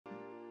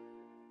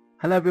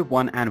Hello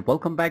everyone and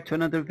welcome back to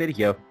another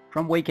video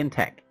from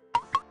Wake&Tech.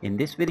 In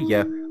this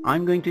video,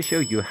 I'm going to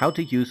show you how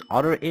to use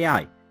Otter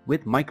AI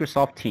with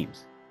Microsoft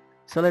Teams.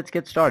 So let's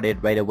get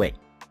started right away.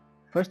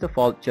 First of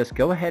all, just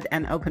go ahead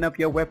and open up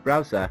your web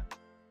browser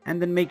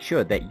and then make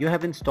sure that you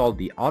have installed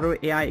the Otter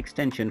AI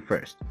extension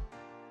first.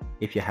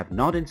 If you have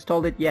not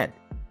installed it yet,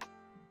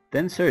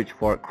 then search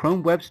for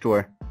Chrome Web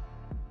Store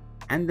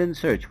and then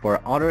search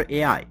for Otter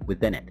AI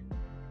within it.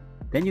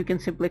 Then you can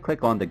simply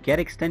click on the Get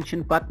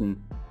Extension button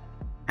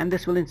and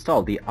this will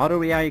install the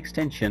Otter AI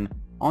extension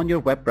on your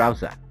web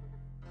browser.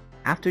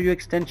 After your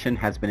extension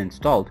has been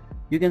installed,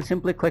 you can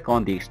simply click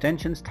on the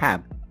Extensions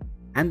tab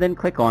and then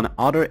click on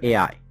Otter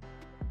AI.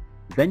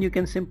 Then you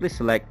can simply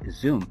select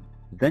Zoom.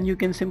 Then you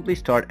can simply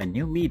start a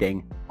new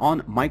meeting on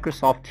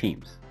Microsoft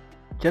Teams.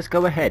 Just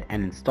go ahead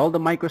and install the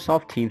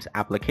Microsoft Teams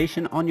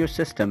application on your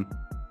system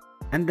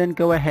and then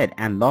go ahead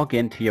and log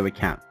in to your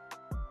account.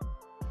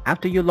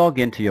 After you log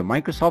into your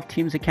Microsoft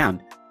Teams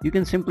account, you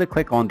can simply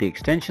click on the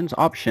Extensions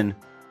option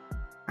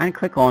and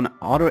click on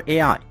Otter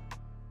AI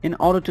in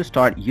order to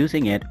start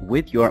using it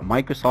with your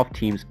Microsoft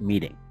Teams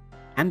meeting.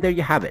 And there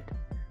you have it.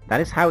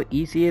 That is how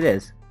easy it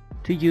is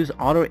to use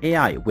Otter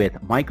AI with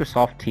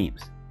Microsoft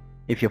Teams.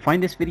 If you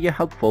find this video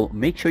helpful,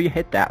 make sure you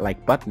hit that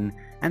like button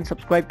and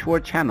subscribe to our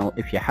channel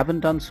if you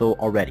haven't done so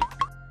already.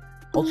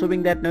 Also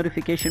ring that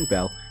notification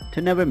bell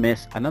to never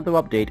miss another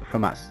update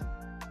from us.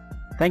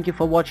 Thank you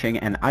for watching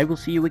and I will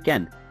see you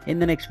again in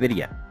the next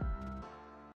video.